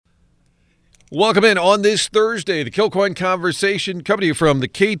Welcome in on this Thursday, the Kilcoyne Conversation, coming to you from the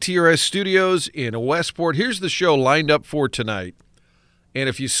KTRS studios in Westport. Here's the show lined up for tonight. And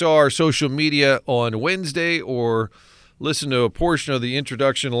if you saw our social media on Wednesday or listened to a portion of the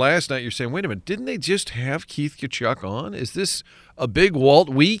introduction last night, you're saying, wait a minute, didn't they just have Keith Tkachuk on? Is this a big Walt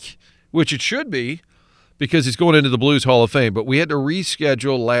week? Which it should be, because he's going into the Blues Hall of Fame. But we had to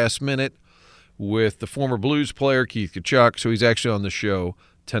reschedule last minute with the former Blues player, Keith Tkachuk, so he's actually on the show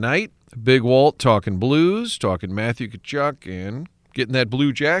tonight. Big Walt talking Blues, talking Matthew Tkachuk, and getting that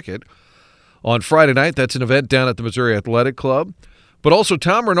blue jacket. On Friday night, that's an event down at the Missouri Athletic Club. But also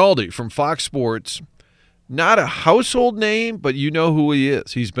Tom Rinaldi from Fox Sports. Not a household name, but you know who he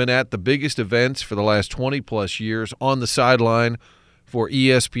is. He's been at the biggest events for the last 20-plus years, on the sideline for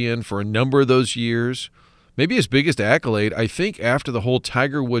ESPN for a number of those years. Maybe his biggest accolade, I think, after the whole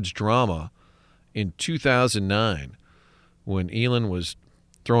Tiger Woods drama in 2009, when Elon was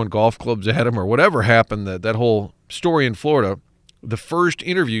throwing golf clubs at him or whatever happened, that whole story in Florida. The first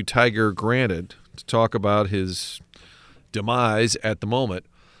interview Tiger granted to talk about his demise at the moment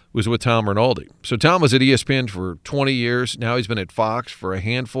was with Tom Rinaldi. So Tom was at ESPN for 20 years. Now he's been at Fox for a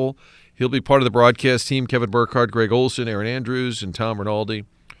handful. He'll be part of the broadcast team. Kevin Burkhardt, Greg Olson, Aaron Andrews, and Tom Rinaldi.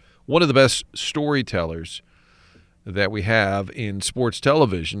 One of the best storytellers that we have in sports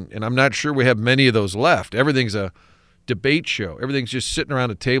television, and I'm not sure we have many of those left. Everything's a debate show. Everything's just sitting around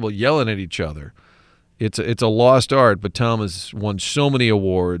a table yelling at each other. It's a lost art, but Tom has won so many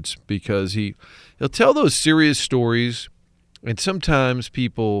awards because he'll tell those serious stories, and sometimes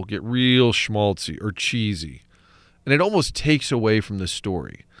people get real schmaltzy or cheesy, and it almost takes away from the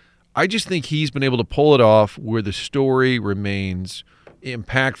story. I just think he's been able to pull it off where the story remains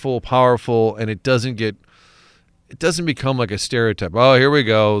impactful, powerful, and it doesn't become like a stereotype. Oh, here we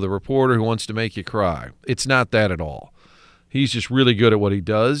go, the reporter who wants to make you cry. It's not that at all. He's just really good at what he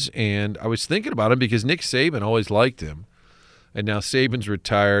does, and I was thinking about him because Nick Saban always liked him, and now Saban's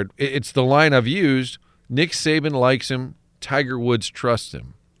retired. It's the line I've used. Nick Saban likes him. Tiger Woods trusts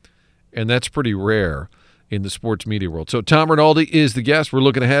him, and that's pretty rare in the sports media world. So Tom Rinaldi is the guest. We're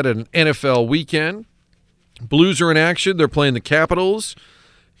looking ahead at an NFL weekend. Blues are in action. They're playing the Capitals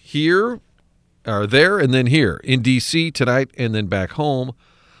here, or there, and then here in D.C. tonight, and then back home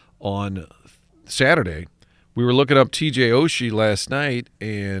on Saturday. We were looking up TJ Oshie last night,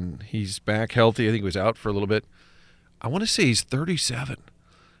 and he's back healthy. I think he was out for a little bit. I want to say he's 37.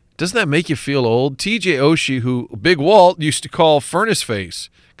 Doesn't that make you feel old? TJ Oshie, who Big Walt used to call Furnace Face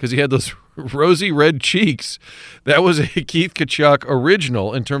because he had those rosy red cheeks. That was a Keith Tkachuk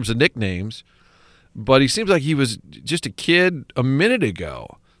original in terms of nicknames, but he seems like he was just a kid a minute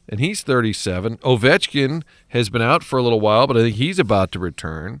ago, and he's 37. Ovechkin has been out for a little while, but I think he's about to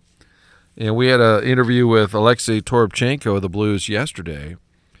return. And we had an interview with Alexei Toropchenko of the Blues yesterday.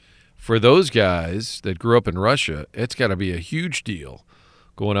 For those guys that grew up in Russia, it's got to be a huge deal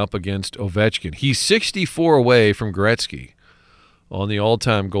going up against Ovechkin. He's 64 away from Gretzky on the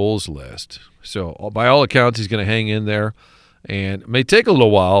all-time goals list. So by all accounts, he's going to hang in there. And it may take a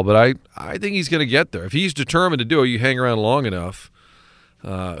little while, but I think he's going to get there. If he's determined to do it, you hang around long enough.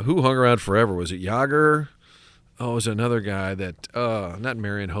 Who hung around forever? Was it Jágr? Oh, it was another guy that, not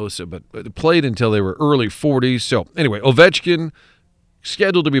Marian Hossa, but played until they were early 40s. So, anyway, Ovechkin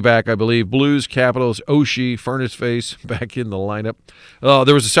scheduled to be back, I believe. Blues, Capitals, Oshie, Furnace Face back in the lineup.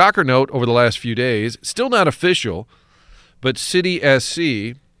 There was a soccer note over the last few days. Still not official, but City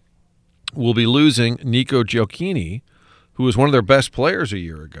SC will be losing Nico Gioacchini, who was one of their best players a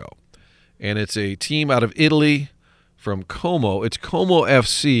year ago. And it's a team out of Italy, from Como. It's Como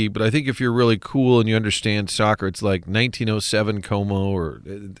FC, but I think if you're really cool and you understand soccer, it's like 1907 Como, or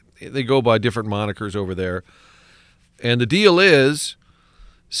they go by different monikers over there. And the deal is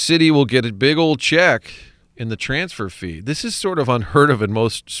City will get a big old check in the transfer fee. This is sort of unheard of in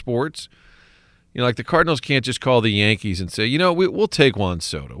most sports. You know, like the Cardinals can't just call the Yankees and say, we'll take Juan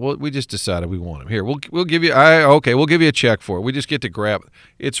Soto. We just decided we want him. Here, we'll give you we'll give you a check for it. We just get to grab it.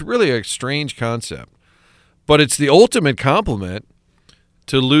 It's really a strange concept. But it's the ultimate compliment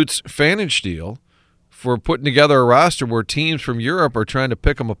to Lutz Pfannenstiel for putting together a roster where teams from Europe are trying to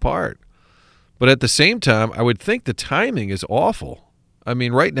pick them apart. But at the same time, I would think the timing is awful. I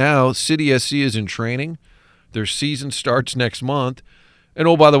mean, right now, City SC is in training. Their season starts next month. And,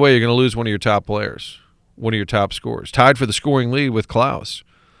 oh, by the way, you're going to lose one of your top players, one of your top scorers, tied for the scoring lead with Klaus.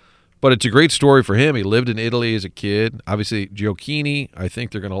 But it's a great story for him. He lived in Italy as a kid. Obviously, Gioacchini, I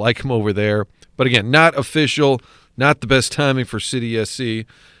think they're going to like him over there. But again, not official, not the best timing for City SC,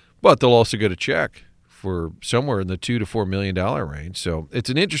 but they'll also get a check for somewhere in the $2 to $4 million range. So it's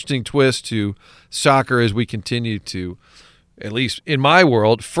an interesting twist to soccer as we continue to at least in my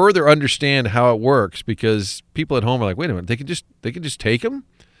world, further understand how it works, because people at home are like, wait a minute, they can just take him?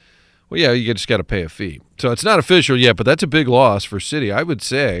 Well, yeah, you just got to pay a fee. So it's not official yet, but that's a big loss for City. I would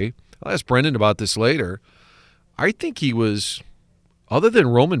say, I'll ask Brendan about this later, I think he was, other than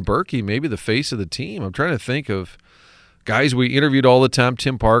Roman Berkey, maybe the face of the team. I'm trying to think of guys we interviewed all the time.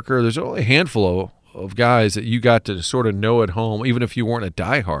 Tim Parker. There's only a handful of guys that you got to sort of know at home, even if you weren't a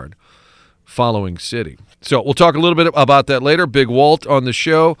diehard following City. So we'll talk a little bit about that later. Big Walt on the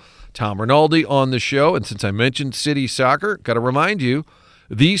show, Tom Rinaldi on the show. And since I mentioned City Soccer, got to remind you,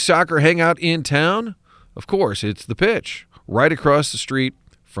 the soccer hangout in town, of course, it's the Pitch, right across the street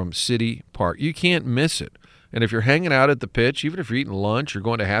from City Park. You can't miss it. And if you're hanging out at the Pitch, even if you're eating lunch or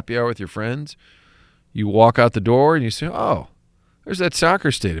going to happy hour with your friends, you walk out the door and you say, oh, there's that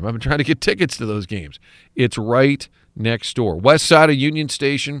soccer stadium. I've been trying to get tickets to those games. It's right next door. West side of Union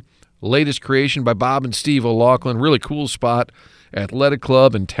Station, latest creation by Bob and Steve O'Loughlin. Really cool spot, athletic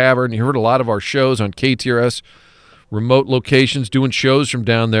club and tavern. You heard a lot of our shows on KTRS remote locations, doing shows from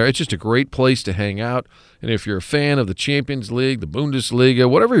down there. It's just a great place to hang out. And if you're a fan of the Champions League, the Bundesliga,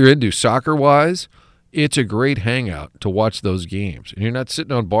 whatever you're into soccer-wise, it's a great hangout to watch those games. And you're not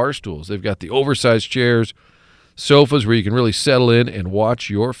sitting on bar stools. They've got the oversized chairs, sofas where you can really settle in and watch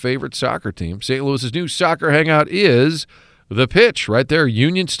your favorite soccer team. St. Louis's new soccer hangout is the Pitch, right there,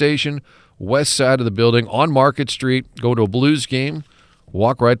 Union Station, west side of the building on Market Street. Go to a Blues game,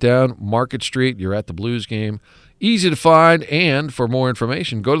 walk right down Market Street. You're at the Blues game. Easy to find, and for more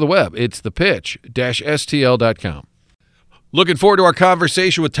information, go to the web. It's thepitch-stl.com. Looking forward to our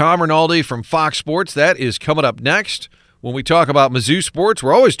conversation with Tom Rinaldi from Fox Sports. That is coming up next. When we talk about Mizzou sports,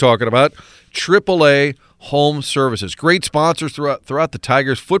 we're always talking about AAA Home Services. Great sponsors throughout the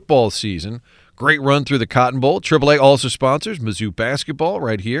Tigers football season. Great run through the Cotton Bowl. AAA also sponsors Mizzou basketball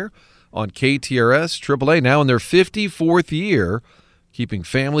right here on KTRS. AAA now in their 54th year, keeping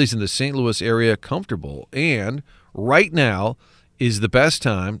families in the St. Louis area comfortable. And right now is the best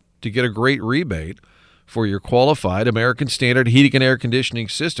time to get a great rebate for your qualified American Standard heating and air conditioning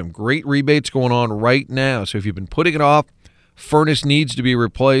system. Great rebates going on right now. So if you've been putting it off, furnace needs to be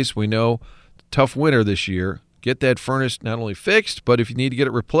replaced. We know tough winter this year. Get that furnace not only fixed, but if you need to get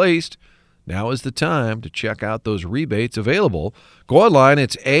it replaced, now is the time to check out those rebates available. Go online.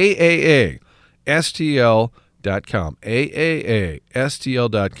 It's AAASTL.com.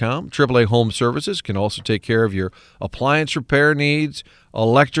 AAASTL.com. AAA Home Services can also take care of your appliance repair needs,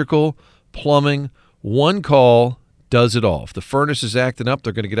 electrical, plumbing. One call does it all. If the furnace is acting up,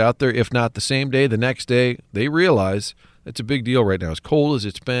 they're going to get out there. If not the same day, the next day. They realize it's a big deal right now. As cold as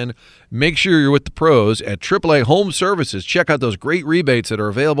it's been, make sure you're with the pros at AAA Home Services. Check out those great rebates that are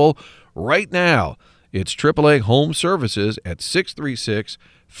available right now. It's AAA Home Services at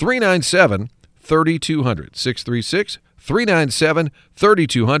 636-397-3200.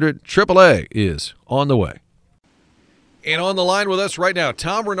 636-397-3200. AAA is on the way. And on the line with us right now,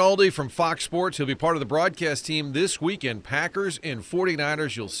 Tom Rinaldi from Fox Sports. He'll be part of the broadcast team this weekend. Packers and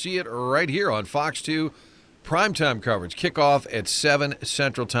 49ers. You'll see it right here on Fox 2. Primetime coverage. Kickoff at 7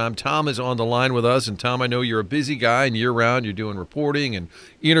 Central Time. Tom is on the line with us. And, Tom, I know you're a busy guy and year-round. You're doing reporting and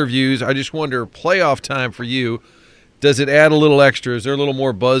interviews. I just wonder, playoff time for you, does it add a little extra? Is there a little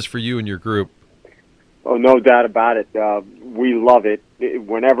more buzz for you and your group? Oh, no doubt about it. We love it.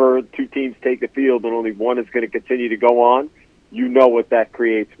 Whenever two teams take the field and only one is going to continue to go on, you know what that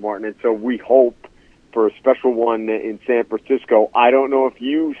creates, Martin. And so we hope for a special one in San Francisco. I don't know if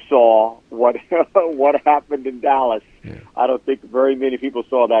you saw what happened in Dallas. Yeah. I don't think very many people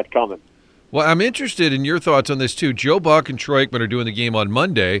saw that coming. Well, I'm interested in your thoughts on this, too. Joe Buck and Troy Aikman are doing the game on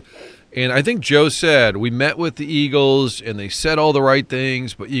Monday. And I think Joe said, we met with the Eagles, and they said all the right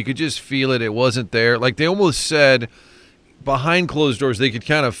things, but you could just feel it. It wasn't there. Like, they almost said behind closed doors, they could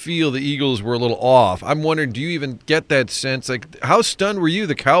kind of feel the Eagles were a little off. I'm wondering, do you even get that sense? Like, how stunned were you?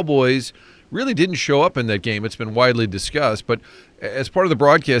 The Cowboys really didn't show up in that game. It's been widely discussed. But as part of the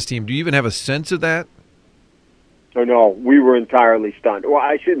broadcast team, do you even have a sense of that? Oh, no, we were entirely stunned. Well,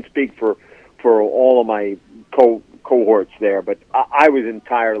 I shouldn't speak for all of my cohorts there, but I was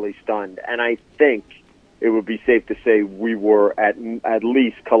entirely stunned, and I think it would be safe to say we were at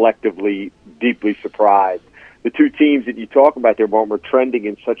least collectively deeply surprised. The two teams that you talk about there, Martin, were trending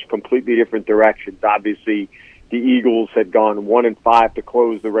in such completely different directions. Obviously, the Eagles had gone 1-5 to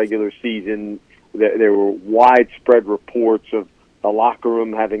close the regular season. There were widespread reports of the locker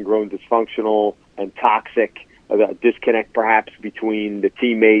room having grown dysfunctional and toxic, a disconnect perhaps between the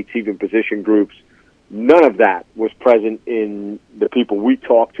teammates, even position groups. None of that was present in the people we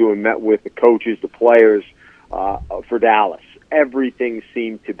talked to and met with, the coaches, the players for Dallas. Everything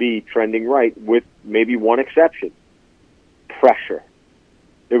seemed to be trending right, with maybe one exception. pressure.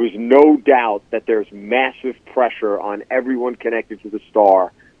 There was no doubt that there's massive pressure on everyone connected to the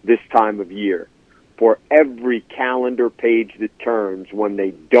Star this time of year. For every calendar page that turns when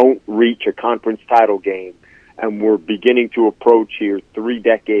they don't reach a conference title game, and we're beginning to approach here 3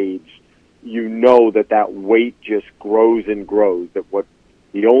 decades, you know that weight just grows and grows. That what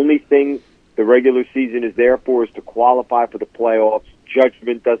the only thing the regular season is there for is to qualify for the playoffs.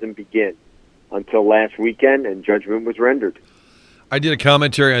 Judgment doesn't begin until last weekend, and judgment was rendered. I did a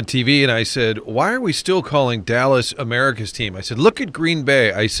commentary on TV, and I said, why are we still calling Dallas America's team? I said, look at Green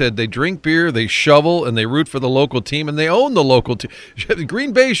Bay. I said, they drink beer, they shovel, and they root for the local team, and they own the local team.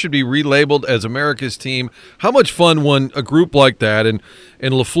 Green Bay should be relabeled as America's team. How much fun when a group like that, and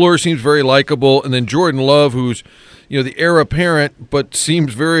LaFleur seems very likable, and then Jordan Love, who's the heir apparent, but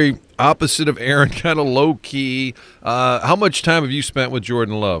seems very opposite of Aaron, kind of low-key. How much time have you spent with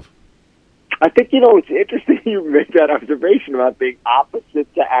Jordan Love? I think, it's interesting you made that observation about being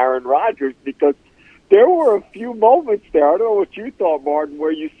opposite to Aaron Rodgers, because there were a few moments there, I don't know what you thought, Martin,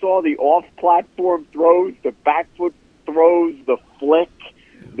 where you saw the off-platform throws, the back foot throws, the flick,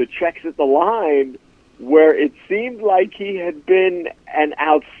 the checks at the line, where it seemed like he had been an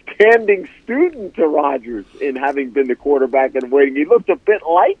outstanding student to Rodgers in having been the quarterback and waiting. He looked a bit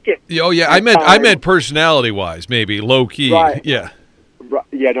like it. Oh, yeah, I meant personality-wise, maybe, low-key. Right. Yeah.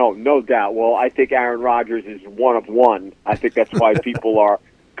 Yeah, no doubt. Well, I think Aaron Rodgers is one of one. I think that's why people are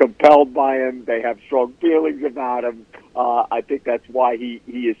compelled by him. They have strong feelings about him. I think that's why he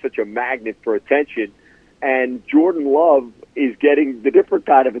is such a magnet for attention. And Jordan Love is getting the different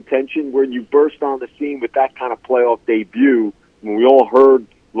kind of attention when you burst on the scene with that kind of playoff debut. When we all heard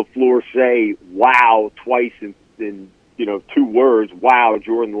LaFleur say, wow, twice in 2 words, wow,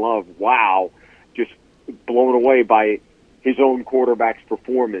 Jordan Love, wow, just blown away by his own quarterback's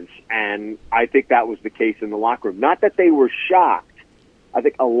performance, and I think that was the case in the locker room. Not that they were shocked. I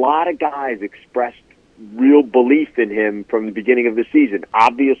think a lot of guys expressed real belief in him from the beginning of the season.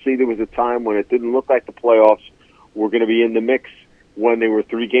 Obviously, there was a time when it didn't look like the playoffs were going to be in the mix when they were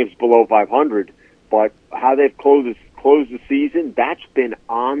 3 games below 500, but how they've closed the season, that's been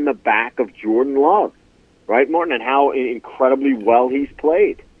on the back of Jordan Love, right, Martin, and how incredibly well he's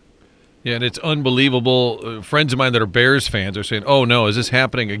played. Yeah, and it's unbelievable. Friends of mine that are Bears fans are saying, "Oh no, is this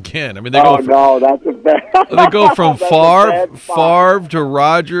happening again?" I mean, that's a bad. They go from Favre to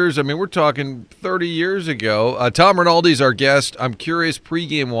Rodgers. I mean, we're talking 30 years ago. Tom Rinaldi is our guest. I'm curious,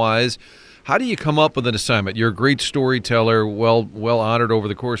 pregame wise, how do you come up with an assignment? You're a great storyteller, well honored over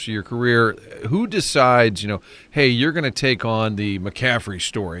the course of your career. Who decides, hey, you're going to take on the McCaffrey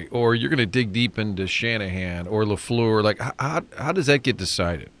story, or you're going to dig deep into Shanahan or LaFleur? Like, how does that get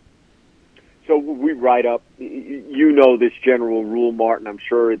decided? So we write up, this general rule, Martin. I'm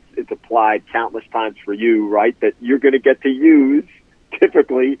sure it's applied countless times for you, right? That you're going to get to use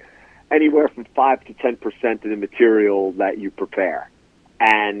typically anywhere from 5 to 10% of the material that you prepare.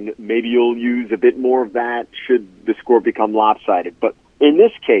 And maybe you'll use a bit more of that should the score become lopsided. But in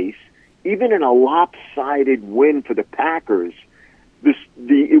this case, even in a lopsided win for the Packers,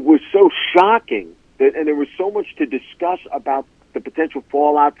 it was so shocking and there was so much to discuss about the potential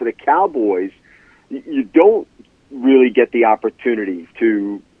fallout for the Cowboys. You don't really get the opportunity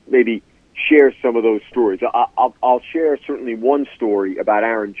to maybe share some of those stories. I'll share certainly one story about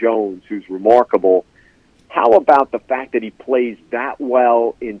Aaron Jones, who's remarkable. How about the fact that he plays that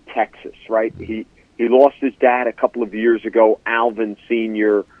well in Texas, right? He lost his dad a couple of years ago, Alvin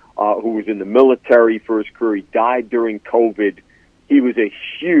Sr., who was in the military for his career. He died during COVID. He was a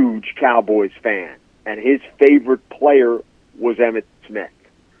huge Cowboys fan, and his favorite player was Emmitt Smith.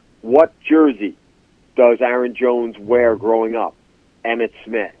 What jersey does Aaron Jones wear growing up? Emmitt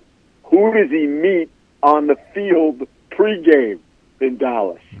Smith. Who does he meet on the field pregame in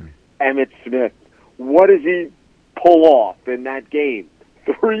Dallas? Emmitt Smith. What does he pull off in that game?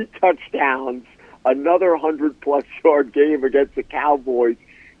 3 touchdowns, another 100-plus yard game against the Cowboys.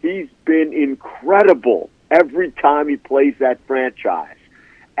 He's been incredible every time he plays that franchise.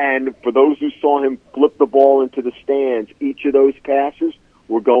 And for those who saw him flip the ball into the stands, each of those passes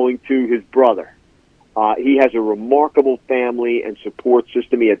were going to his brother. He has a remarkable family and support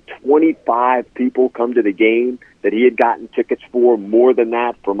system. He had 25 people come to the game that he had gotten tickets for, more than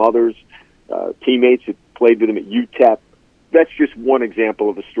that from others, teammates who played with him at UTEP. That's just one example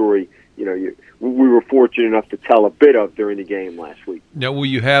of a story we were fortunate enough to tell a bit of during the game last week. Now, will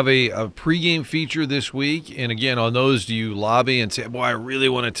you have a pregame feature this week? And again, on those, do you lobby and say, boy, I really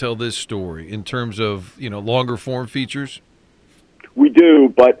want to tell this story in terms of, longer form features? We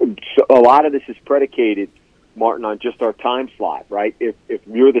do, but a lot of this is predicated, Martin, on just our time slot, right? If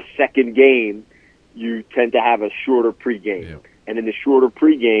you're the second game you tend to have a shorter pregame. Yeah. And in the shorter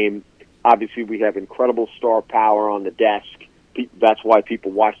pregame, obviously we have incredible star power on the desk. That's why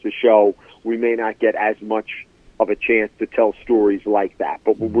people watch the show. We may not get as much of a chance to tell stories like that,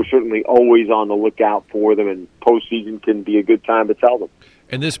 but we're certainly always on the lookout for them, and postseason can be a good time to tell them.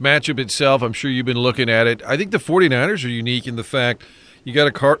 And this matchup itself, I'm sure you've been looking at it. I think the 49ers are unique in the fact you got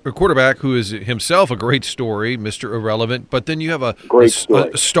a quarterback who is himself a great story, Mr. Irrelevant, but then you have a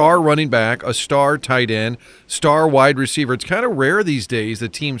star running back, a star tight end, star wide receiver. It's kind of rare these days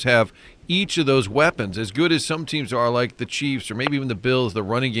that teams have each of those weapons. As good as some teams are, like the Chiefs or maybe even the Bills, the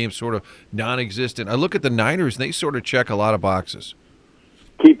running game's sort of non-existent. I look at the Niners, and they sort of check a lot of boxes.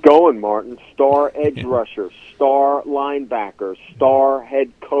 Keep going, Martin. Star edge rusher, star linebacker, star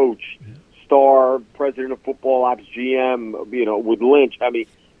head coach, star president of football ops, GM, with Lynch. I mean,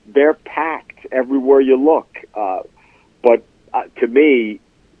 they're packed everywhere you look. But to me,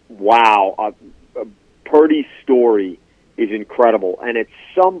 wow, Purdy's story is incredible. And at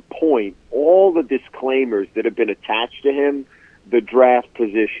some point, all the disclaimers that have been attached to him, the draft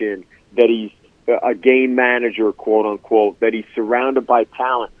position, that he's a game manager, quote unquote, that he's surrounded by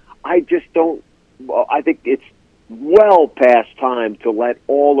talent, I think it's well past time to let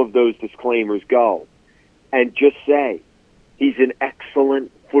all of those disclaimers go and just say he's an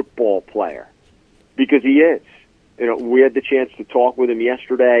excellent football player, because he is. We had the chance to talk with him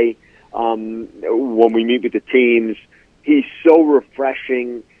yesterday when we meet with the teams. He's so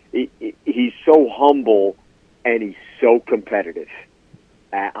refreshing. He's so humble, and he's so competitive.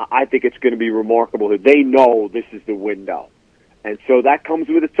 I think it's going to be remarkable. They know this is the window. And so that comes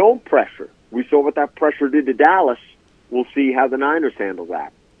with its own pressure. We saw what that pressure did to Dallas. We'll see how the Niners handle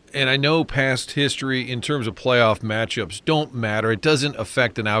that. And I know past history in terms of playoff matchups don't matter. It doesn't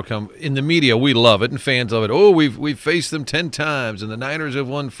affect an outcome. In the media, we love it, and fans love it. Oh, we've faced them 10 times, and the Niners have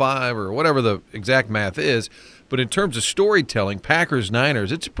won 5, or whatever the exact math is. But in terms of storytelling,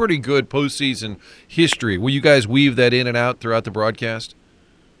 Packers-Niners, it's a pretty good postseason history. Will you guys weave that in and out throughout the broadcast?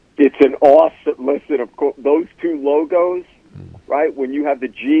 It's an awesome, listen, of course, those two logos, right, when you have the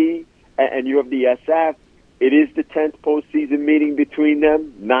G and you have the SF, it is the 10th postseason meeting between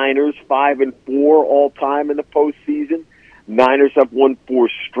them. Niners 5-4 all time in the postseason. Niners have won 4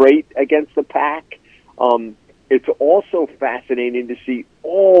 straight against the Pack. It's also fascinating to see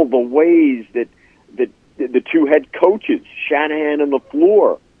all the ways that the two head coaches, Shanahan and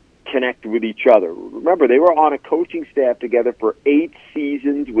LaFleur, connect with each other. Remember, they were on a coaching staff together for 8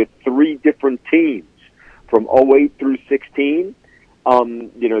 seasons with 3 different teams from 08 through 16.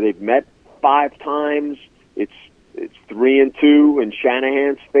 They've met 5 times. It's 3-2 in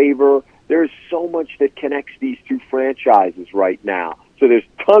Shanahan's favor. There's so much that connects these two franchises right now. So there's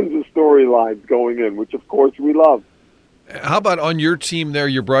tons of storylines going in, which of course we love. How about on your team there,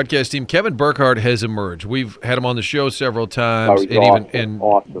 your broadcast team? Kevin Burkhardt has emerged. We've had him on the show several times. He's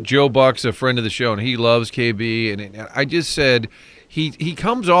awesome. Joe Buck's a friend of the show, and he loves KB. And I just said he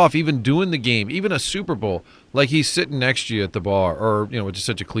comes off, even doing the game, even a Super Bowl, like he's sitting next to you at the bar, or, which is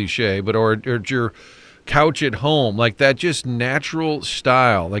such a cliche, but or your couch at home, like that just natural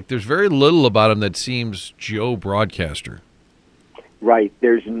style. Like there's very little about him that seems Joe broadcaster. Right.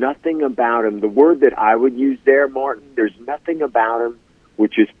 There's nothing about him. The word that I would use there, Martin, there's nothing about him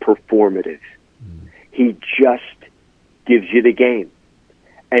which is performative. He just gives you the game.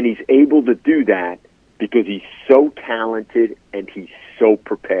 And he's able to do that because he's so talented and he's so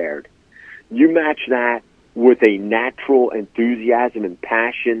prepared. You match that with a natural enthusiasm and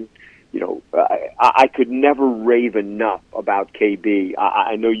passion. I could never rave enough about KB.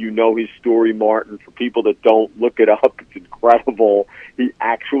 I know you know his story, Martin. For people that don't, look it up. It's incredible. He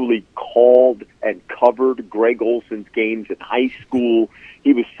actually called and covered Greg Olson's games in high school.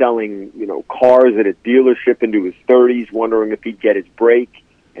 He was selling, cars at a dealership into his 30s, wondering if he'd get his break.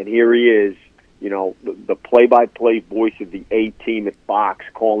 And here he is, the play-by-play voice of the A-team at Fox,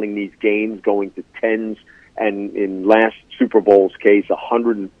 calling these games, going to tens, and in last Super Bowl's case,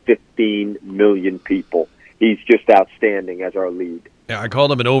 115 million people. He's just outstanding as our lead. Yeah, I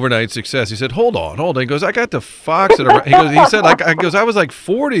called him an overnight success. He said, hold on. He goes, I got to Fox at around, I was like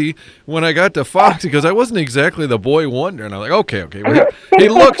 40 when I got to Fox. He goes, I wasn't exactly the boy wonder. And I'm like, okay. Well, he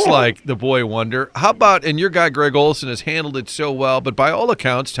looks like the boy wonder. How about, and your guy Greg Olson has handled it so well, but by all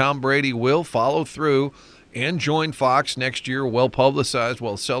accounts, Tom Brady will follow through and join Fox next year, well-publicized,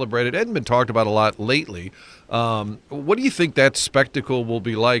 well-celebrated. It hadn't been talked about a lot lately. What do you think that spectacle will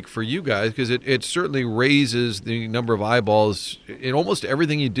be like for you guys? Because it certainly raises the number of eyeballs in almost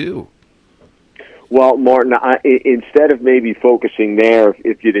everything you do. Well, Martin, instead of maybe focusing there,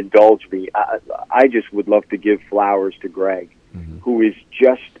 if you'd indulge me, I just would love to give flowers to Greg, who is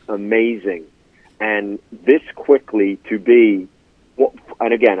just amazing And this quickly to be, well,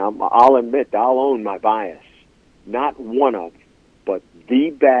 and again, I'll admit, I'll own my bias, not one of, but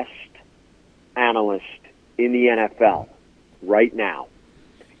the best analyst in the NFL right now.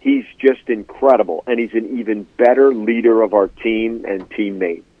 He's just incredible, and he's an even better leader of our team and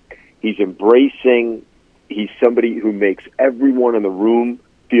teammate. He's embracing. He's somebody who makes everyone in the room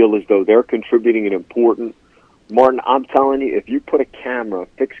feel as though they're contributing and important. Martin, I'm telling you, if you put a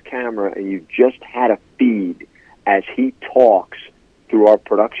fixed camera, and you just had a feed as he talks through our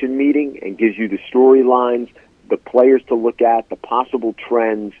production meeting and gives you the storylines, the players to look at, the possible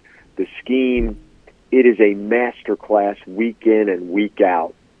trends, the scheme, it is a masterclass week in and week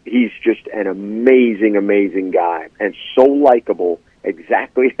out. He's just an amazing, amazing guy, and so likable,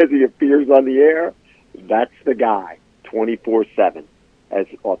 exactly as he appears on the air. That's the guy, 24/7, as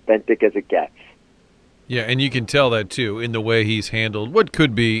authentic as it gets. Yeah, and you can tell that, too, in the way he's handled what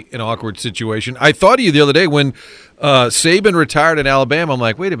could be an awkward situation. I thought of you the other day when Saban retired in Alabama. I'm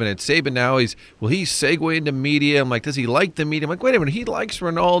like, wait a minute, Saban now, he's segue into media. I'm like, does he like the media? I'm like, wait a minute, he likes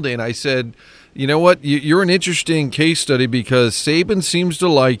Rinaldi. And I said, you know what, you're an interesting case study because Saban seems to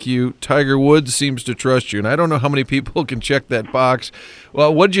like you, Tiger Woods seems to trust you, and I don't know how many people can check that box.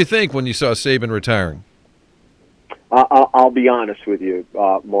 Well, what did you think when you saw Saban retiring? I'll be honest with you,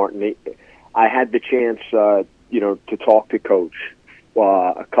 Martin. I had the chance, to talk to Coach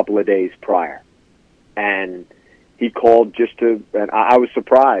a couple of days prior, and he called and I was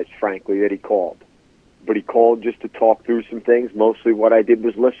surprised, frankly, that he called. But he called just to talk through some things. Mostly what I did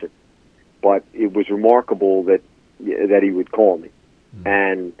was listen. But it was remarkable that he would call me. Mm-hmm.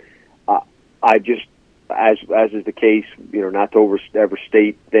 And I just, as is the case, not to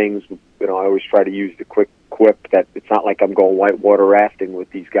overstate things, I always try to use the quick quip that it's not like I'm going whitewater rafting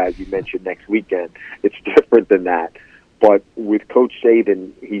with these guys you mentioned next weekend. It's different than that. But with Coach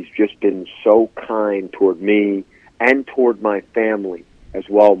Saban, he's just been so kind toward me and toward my family as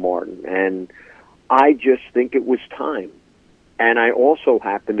well, Martin. And I just think it was time. And I also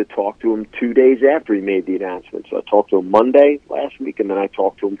happened to talk to him 2 days after he made the announcement. So I talked to him Monday last week, and then I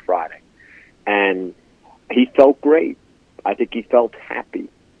talked to him Friday. And he felt great. I think he felt happy.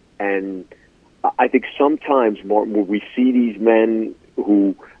 And I think sometimes, Martin, when we see these men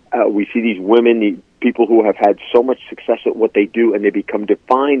we see these women, people who have had so much success at what they do, and they become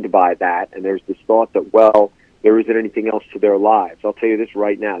defined by that, and there's this thought that, well, there isn't anything else to their lives. I'll tell you this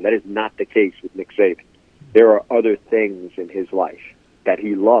right now, that is not the case with Nick Saban. There are other things in his life that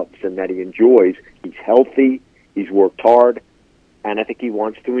he loves and that he enjoys. He's healthy, he's worked hard, and I think he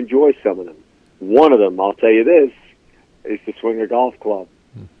wants to enjoy some of them. One of them, I'll tell you this, is the Swinger Golf Club.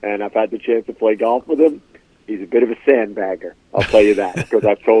 And I've had the chance to play golf with him. He's a bit of a sandbagger, I'll tell you that, because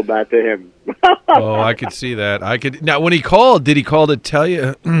I've told that to him. Oh, I could see that. Now, when he called, did he call to tell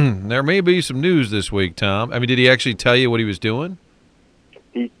you, there may be some news this week, Tom? I mean, did he actually tell you what he was doing?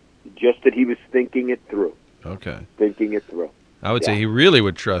 Just that he was thinking it through. Okay. Thinking it through. I would say he really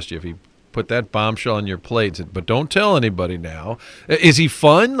would trust you if he put that bombshell on your plate. But don't tell anybody now. Is he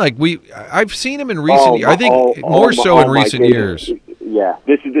fun? Like I've seen him in recent years. I think more so in recent years. Yeah,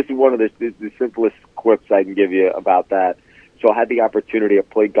 this is one of the simplest quips I can give you about that. So I had the opportunity. I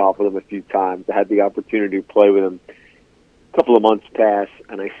played golf with him a few times. I had the opportunity to play with him. A couple of months pass,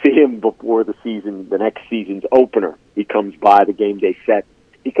 and I see him before the next season's opener. He comes by the game day set.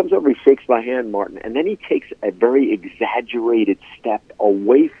 He comes over, he shakes my hand, Martin, and then he takes a very exaggerated step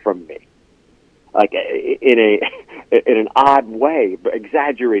away from me, like in an odd way, but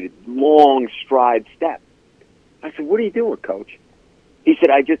exaggerated, long stride step. I said, "What are you doing, Coach?" He said,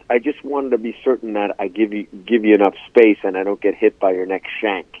 "I just wanted to be certain that I give you enough space and I don't get hit by your next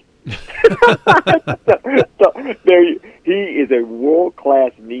shank." He is a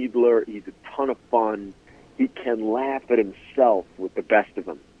world-class needler. He's a ton of fun. He can laugh at himself with the best of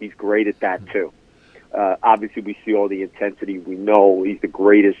them. He's great at that, too. Obviously, we see all the intensity. We know he's the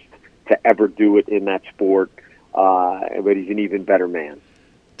greatest to ever do it in that sport, but he's an even better man.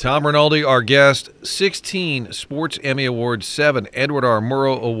 Tom Rinaldi, our guest, 16 Sports Emmy Awards, 7 Edward R.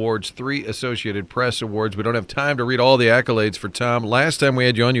 Murrow Awards, 3 Associated Press Awards. We don't have time to read all the accolades for Tom. Last time we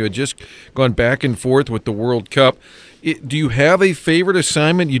had you on, you had just gone back and forth with the World Cup. Do you have a favorite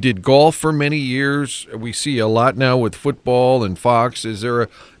assignment? You did golf for many years. We see a lot now with football and Fox. Is there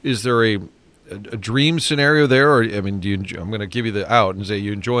a dream scenario there? Or I mean, I'm going to give you the out and say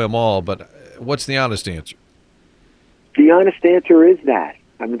you enjoy them all, but what's the honest answer? The honest answer is that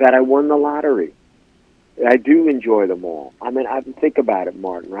I won the lottery. I do enjoy them all. I mean, I think about it,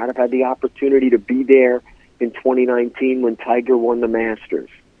 Martin, right? I've had the opportunity to be there in 2019 when Tiger won the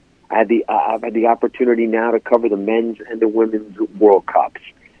Masters. I've had the opportunity now to cover the men's and the women's World Cups.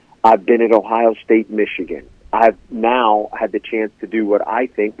 I've been at Ohio State, Michigan. I've now had the chance to do what I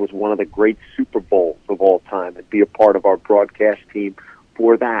think was one of the great Super Bowls of all time and be a part of our broadcast team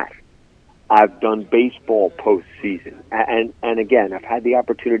for that. I've done baseball postseason. And again, I've had the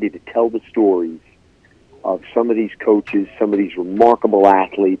opportunity to tell the stories of some of these coaches, some of these remarkable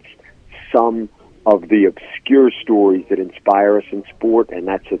athletes, some of the obscure stories that inspire us in sport, and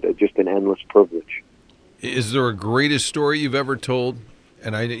that's just an endless privilege. Is there a greatest story you've ever told?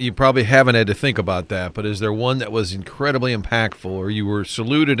 And you probably haven't had to think about that, but is there one that was incredibly impactful, or you were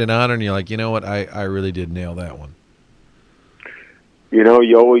saluted and honored, and you're like, you know what, I really did nail that one? You know,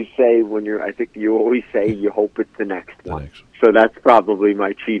 you always say you always say you hope it's the next one. So that's probably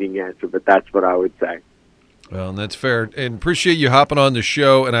my cheating answer, but that's what I would say. Well, and that's fair. And appreciate you hopping on the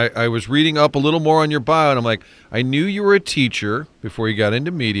show. And I was reading up a little more on your bio, and I'm like, I knew you were a teacher before you got into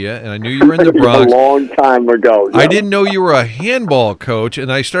media, and I knew you were in the Bronx. A long time ago. I didn't know you were a handball coach,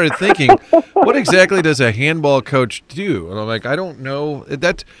 and I started thinking, what exactly does a handball coach do? And I'm like, I don't know.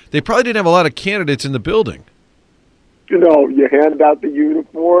 They probably didn't have a lot of candidates in the building. You know, you hand out the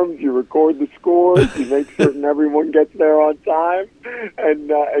uniforms, you record the scores, you make certain everyone gets there on time, and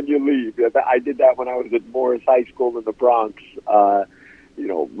you leave. I did that when I was at Morris High School in the Bronx. You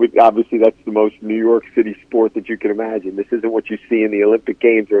know, obviously that's the most New York City sport that you can imagine. This isn't what you see in the Olympic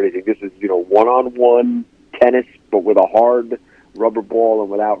Games or anything. This is, one-on-one tennis, but with a hard rubber ball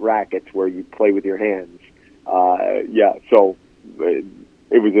and without rackets, where you play with your hands. So it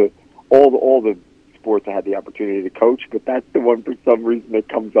was all the sports I had the opportunity to coach, but that's the one for some reason that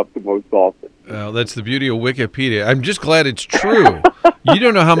comes up the most often. Well, that's the beauty of Wikipedia. I'm just glad it's true. You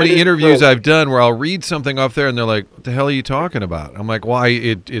don't know how many interviews I've done where I'll read something off there and they're like, what the hell are you talking about? I'm like, why?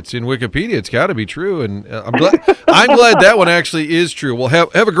 It's in Wikipedia. It's got to be true. And I'm glad that one actually is true. We'll have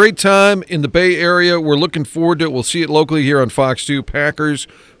a great time in the Bay Area. We're looking forward to it. We'll see it locally here on Fox 2. Packers,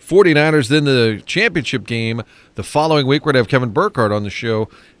 49ers, then the championship game the following week. We're going to have Kevin Burkhardt on the show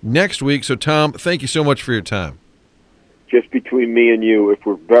next week. So, Tom, thank you so much for your time. Just between me and you, if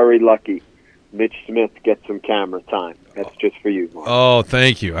we're very lucky, Mitch Smith gets some camera time. That's just for you, Mark. Oh,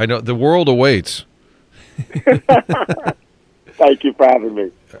 thank you. I know the world awaits. Thank you for having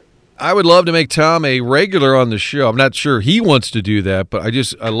me. I would love to make Tom a regular on the show. I'm not sure he wants to do that, but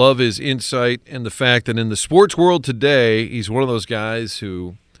I love his insight and the fact that in the sports world today, he's one of those guys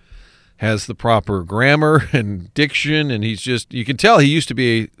who has the proper grammar and diction, and you can tell he used to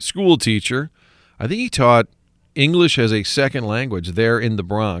be a school teacher. I think he taught English as a second language there in the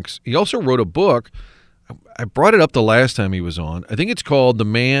Bronx. He also wrote a book. I brought it up the last time he was on. I think it's called The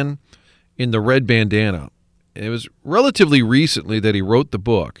Man in the Red Bandana. It was relatively recently that he wrote the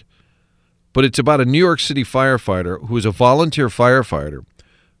book, but it's about a New York City firefighter who was a volunteer firefighter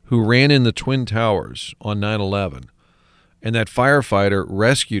who ran in the Twin Towers on 9/11. And that firefighter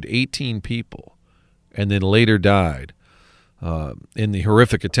rescued 18 people and then later died in the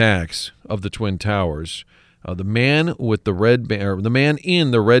horrific attacks of the Twin Towers. The man the man in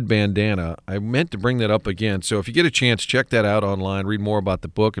the red bandana, I meant to bring that up again. So if you get a chance, check that out online, read more about the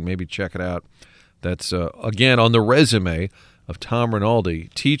book, and maybe check it out. That's, again, on the resume of Tom Rinaldi,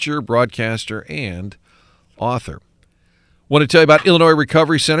 teacher, broadcaster, and author. Want to tell you about Illinois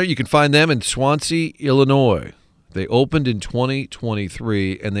Recovery Center. You can find them in Swansea, Illinois. They opened in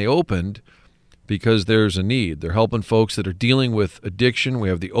 2023, and they opened because there's a need. They're helping folks that are dealing with addiction. We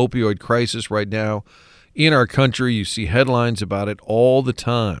have the opioid crisis right now in our country. You see headlines about it all the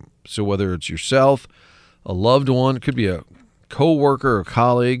time. So whether it's yourself, a loved one, it could be a coworker, a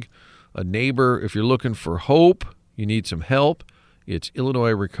colleague, a neighbor. If you're looking for hope, you need some help, it's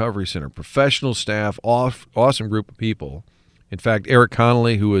Illinois Recovery Center. Professional staff, awesome group of people. In fact, Eric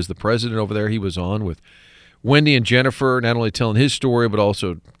Connolly, who is the president over there, he was on with Wendy and Jennifer, not only telling his story, but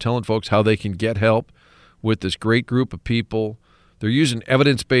also telling folks how they can get help with this great group of people. They're using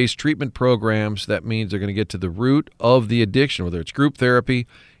evidence-based treatment programs. That means they're going to get to the root of the addiction, whether it's group therapy,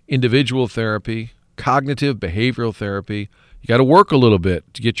 individual therapy, cognitive behavioral therapy. You got to work a little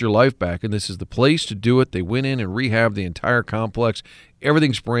bit to get your life back, and this is the place to do it. They went in and rehabbed the entire complex.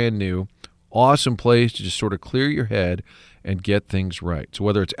 Everything's brand new. Awesome place to just sort of clear your head and get things right. So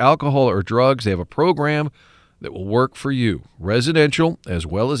whether it's alcohol or drugs, they have a program that will work for you. Residential as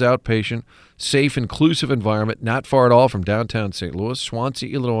well as outpatient, safe, inclusive environment, not far at all from downtown St. Louis,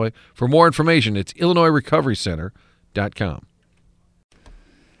 Swansea, Illinois. For more information, it's IllinoisRecoveryCenter.com.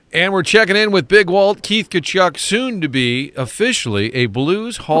 And we're checking in with Big Walt, Keith Tkachuk, soon to be officially a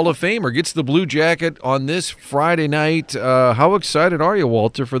Blues Hall of Famer. Gets the blue jacket on this Friday night. How excited are you,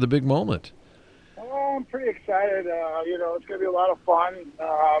 Walter, for the big moment? I'm pretty excited. It's going to be a lot of fun.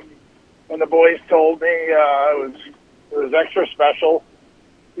 When the boys told me, it was extra special.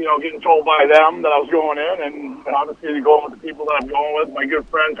 getting told by them that I was going in, and obviously going with the people that I'm going with, my good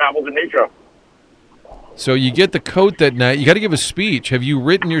friend Pavel Dimitra. So you get the coat that night. You got to give a speech. Have you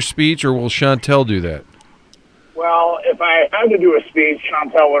written your speech, or will Chantel do that? Well, if I had to do a speech,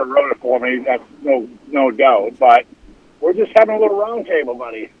 Chantel would have wrote it for me. That's no doubt. But we're just having a little round table,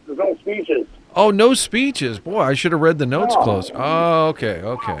 buddy. There's no speeches. Oh, no speeches. Boy, I should have read the notes No. close. Oh, okay.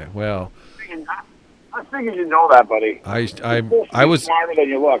 Well, I figured you'd know that, buddy. I was smarter than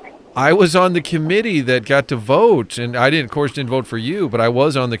you look. I was on the committee that got to vote, and I didn't vote for you, but I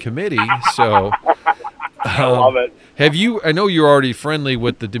was on the committee. So I love it. have you? I know you're already friendly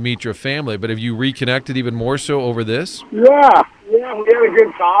with the Dimitra family, but have you reconnected even more so over this? Yeah, we had a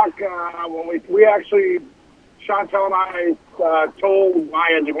good talk when we actually, Chantel and I told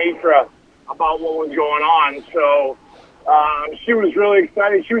Maya Dimitra about what was going on. So she was really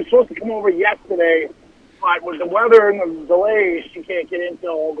excited. She was supposed to come over yesterday, but with the weather and the delays, she can't get in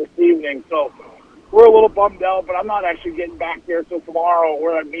till this evening. So we're a little bummed out, but I'm not actually getting back there till tomorrow.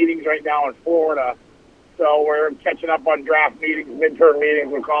 We're at meetings right now in Florida. So we're catching up on draft meetings, midterm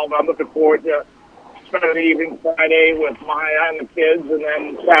meetings, we're called. But I'm looking forward to spending the evening Friday with Maya and the kids, and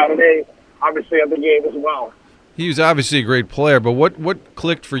then Saturday, obviously, at the game as well. He was obviously a great player, but what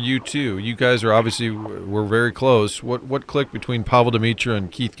clicked for you two? You guys are obviously were very close. What clicked between Pavel Dimitra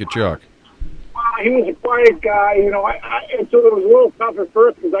and Keith Tkachuk? He was a quiet guy, and so it was a little tough at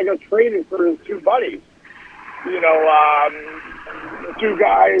first because I got traded for his two buddies. The two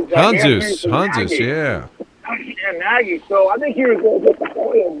guys. Hanzus, yeah. And Nagy. So I think he was a little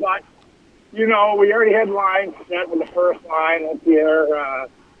disappointed, but, we already had lines set with the first line with Pierre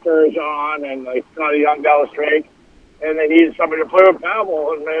Turgeon and Scotty Young, Dallas Drake, and they needed somebody to play with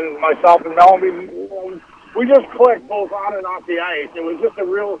Pavel, and then myself and Melody, we just clicked both on and off the ice. It was just a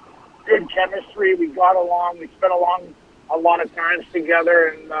real good chemistry. We got along. We spent a lot of times together,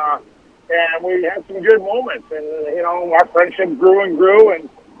 and we had some good moments. And our friendship grew and grew, and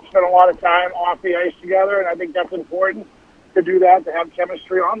spent a lot of time off the ice together. And I think that's important to do that, to have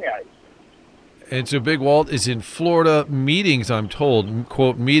chemistry on the ice. And so Big Walt is in Florida meetings, I'm told,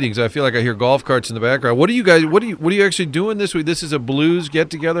 quote, meetings. I feel like I hear golf carts in the background. What are you actually doing this week? This is a Blues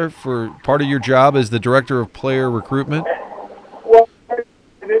get-together for part of your job as the Director of Player Recruitment? Well,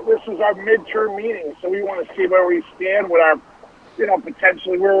 this is our midterm meeting, so we want to see where we stand with our,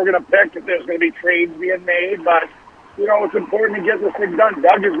 potentially where we're going to pick, if there's going to be trades being made. But, it's important to get this thing done.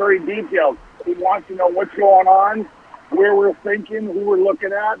 Doug is very detailed. He wants to know what's going on, where we're thinking, who we're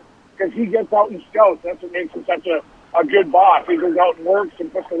looking at. Because he gets out and scouts. That's what makes him such a good boss. He goes out and works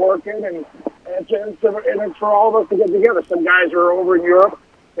and puts the work in, and it's for all of us to get together. Some guys are over in Europe.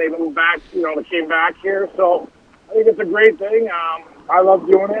 They moved back, they came back here. So I think it's a great thing. I love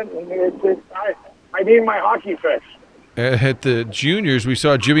doing it, and I need my hockey fix. At the juniors, we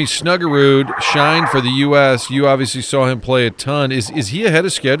saw Jimmy Snuggerud shine for the U.S. You obviously saw him play a ton. Is he ahead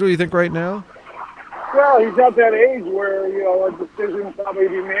of schedule, you think, right now? Well, he's at that age where, a decision will probably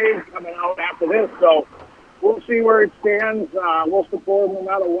be made coming out after this. So we'll see where it stands. We'll support him no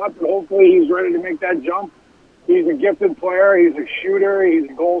matter what, but hopefully he's ready to make that jump. He's a gifted player. He's a shooter. He's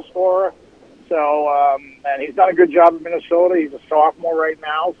a goal scorer. So, and he's done a good job in Minnesota. He's a sophomore right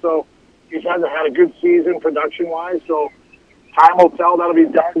now. So he's had a good season production-wise. So time will tell. That'll be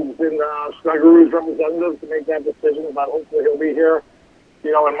Doug and Snuggerud's representative to make that decision, but hopefully he'll be here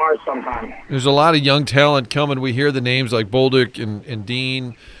in March sometime. There's a lot of young talent coming. We hear the names like Bolduc and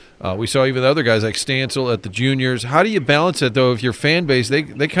Dean. We saw even the other guys like Stancil at the juniors. How do you balance it, though, if your fan base, they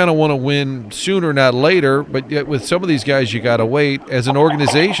kind of want to win sooner, not later, but yet with some of these guys you got to wait. As an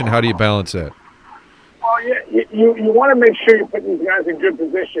organization, how do you balance that? Well, you want to make sure you put these guys in good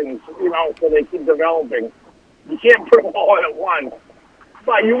positions, so they keep developing. You can't put them all in at once.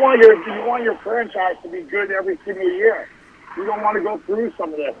 But you want your franchise to be good every single year. You don't want to go through some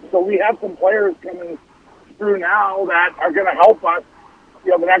of this. So we have some players coming through now that are going to help us,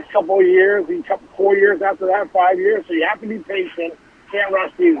 the next couple of years, 4 years after that, 5 years. So you have to be patient. Can't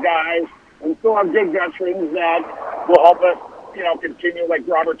rush these guys. And still have good veterans that will help us, continue, like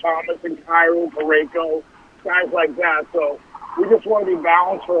Robert Thomas and Cairo, Parayko, guys like that. So we just want to be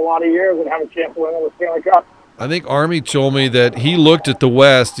balanced for a lot of years and have a chance to win the Stanley Cup. I think Army told me that he looked at the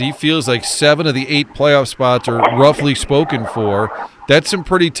West. He feels like 7 of the 8 playoff spots are roughly spoken for. That's some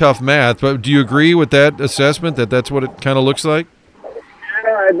pretty tough math. But do you agree with that assessment, that that's what it kind of looks like?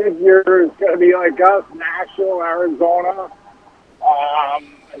 Yeah, I think it's going to be like us, Nashville, Arizona,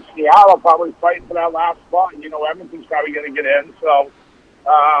 and Seattle probably fighting for that last spot. Edmonton's probably going to get in. So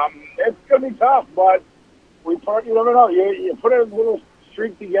it's going to be tough, but you never know. You put a little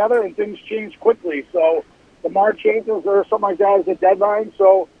streak together and things change quickly. So the March 8th or something like that is the deadline.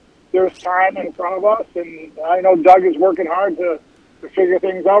 So there's time in front of us, and I know Doug is working hard to figure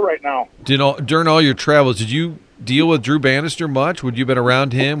things out right now. During all your travels, did you deal with Drew Bannister much? Would you been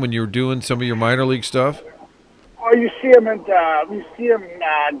around him when you were doing some of your minor league stuff? Oh, you see him at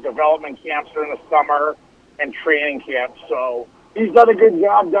development camps during the summer and training camps. So he's done a good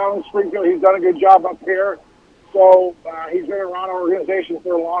job down in Springfield. He's done a good job up here. So he's been around our organization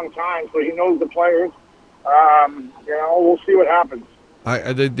for a long time, so he knows the players. We'll see what happens.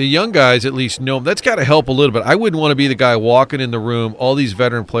 The young guys at least know him. That's got to help a little bit. I wouldn't want to be the guy walking in the room, all these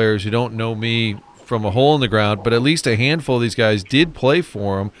veteran players who don't know me from a hole in the ground, but at least a handful of these guys did play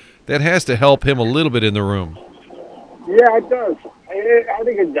for him. That has to help him a little bit in the room. Yeah, it does. I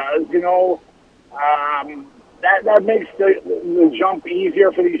think it does. That makes the jump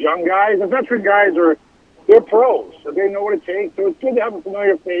easier for these young guys. The veteran guys they're pros, so they know what it takes. So it's good to have a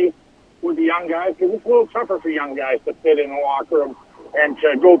familiar face with the young guys, because it's a little tougher for young guys to fit in the locker room and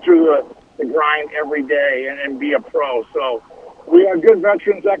to go through the grind every day and be a pro. So we have good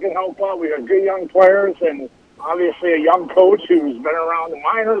veterans that can help out. We have good young players, and obviously a young coach who's been around the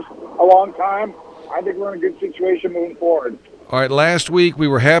minors a long time. I think we're in a good situation moving forward. All right, last week we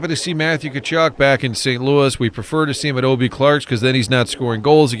were happy to see Matthew Tkachuk back in St. Louis. We prefer to see him at O.B. Clark's because then he's not scoring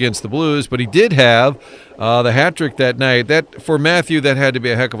goals against the Blues. But he did have the hat trick that night. That for Matthew, that had to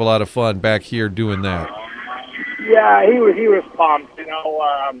be a heck of a lot of fun back here doing that. Yeah, he was pumped.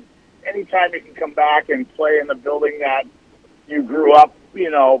 Anytime you can come back and play in the building that you grew up,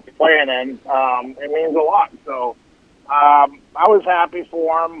 playing in, it means a lot. So I was happy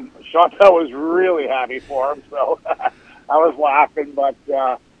for him. Chantal was really happy for him. So. I was laughing, but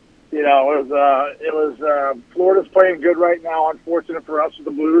it was Florida's playing good right now. Unfortunate for us with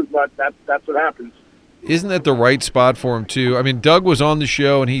the Blues, but that's what happens. Isn't that the right spot for him too? I mean, Doug was on the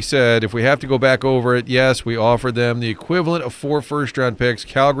show and he said, if we have to go back over it, yes, we offered them the equivalent of 4 first-round picks.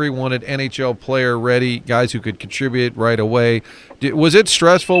 Calgary wanted NHL player ready, guys who could contribute right away. Was it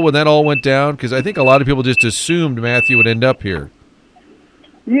stressful when that all went down? Because I think a lot of people just assumed Matthew would end up here.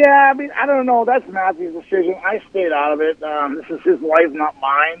 Yeah, I mean, I don't know. That's Matthew's decision. I stayed out of it. This is his life, not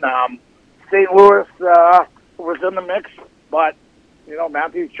mine. St. Louis was in the mix, but,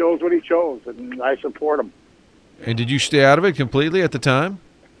 Matthew chose what he chose, and I support him. And did you stay out of it completely at the time?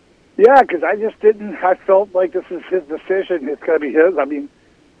 Yeah, because I just didn't. I felt like this is his decision. It's going to be his. I mean,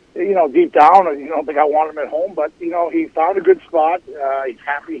 deep down, I don't think I want him at home, but, he found a good spot. He's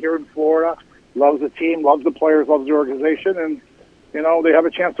happy here in Florida, loves the team, loves the players, loves the organization, and they have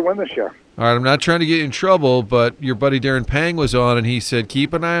a chance to win this year. All right, I'm not trying to get in trouble, but your buddy Darren Pang was on, and he said,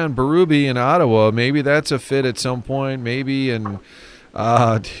 keep an eye on Berube in Ottawa. Maybe that's a fit at some point, maybe. And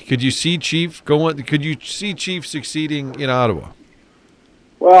could you see Chief succeeding in Ottawa?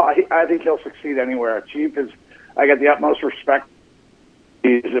 Well, I think he'll succeed anywhere. Chief I got the utmost respect.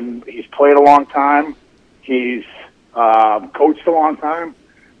 He's played a long time. He's coached a long time.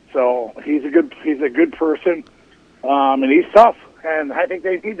 So he's a good person, and he's tough. And I think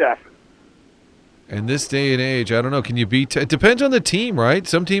they need that. In this day and age, I don't know. Can you beat? It depends on the team, right?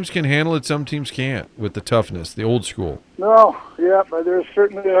 Some teams can handle it, some teams can't with the toughness, the old school. No, yeah, but there's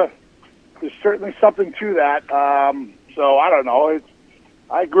certainly something to that. So I don't know.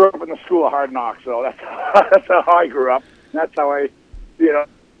 I grew up in the school of hard knocks, so that's how I grew up. That's how I.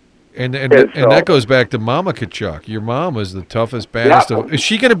 And that goes back to Mama Tkachuk. Your mom was the toughest, baddest. Yeah. Is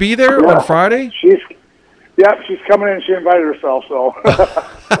she going to be there on Friday? She's coming in. She invited herself, so.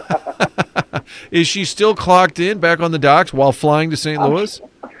 Is she still clocked in back on the docks while flying to St. Louis?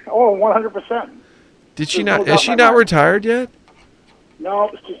 Oh, 100%. Did she not? Is she not retired yet?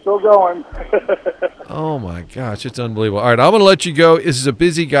 No, she's still going. Oh, my gosh. It's unbelievable. All right, I'm going to let you go. This is a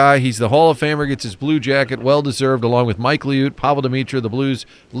busy guy. He's the Hall of Famer, gets his blue jacket, well-deserved, along with Mike Liut, Pavel Demitra, the Blues'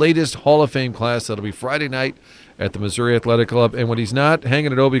 latest Hall of Fame class. That'll be Friday night at the Missouri Athletic Club. And when he's not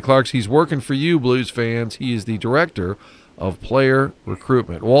hanging at O.B. Clark's, he's working for you, Blues fans. He is the director of player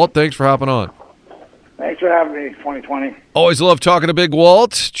recruitment. Walt, thanks for hopping on. Thanks for having me, 2020. Always love talking to Big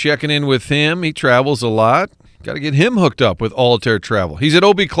Walt, checking in with him. He travels a lot. Got to get him hooked up with Altair Travel. He's at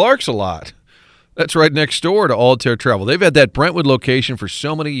O.B. Clark's a lot. That's right next door to Altair Travel. They've had that Brentwood location for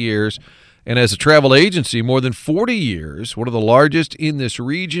so many years, and as a travel agency, more than 40 years, one of the largest in this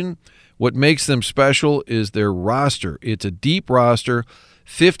region. What makes them special is their roster. It's a deep roster,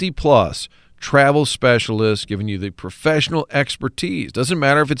 50-plus travel specialists giving you the professional expertise. Doesn't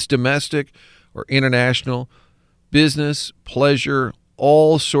matter if it's domestic or international, business, pleasure,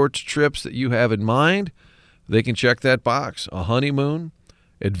 all sorts of trips that you have in mind. They can check that box. A honeymoon,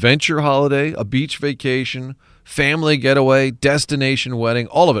 adventure holiday, a beach vacation, family getaway, destination wedding,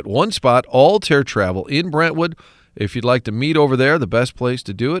 all of it. One spot, Altair Travel in Brentwood. If you'd like to meet over there, the best place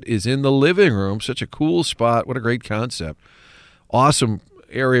to do it is in the living room. Such a cool spot. What a great concept. Awesome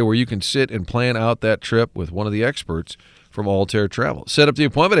area where you can sit and plan out that trip with one of the experts from Altair Travel. Set up the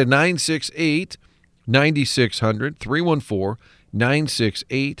appointment at 968-9600,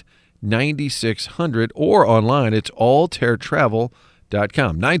 314-968-9600, or online. It's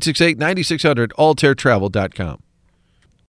altairtravel.com. 968-9600, altairtravel.com.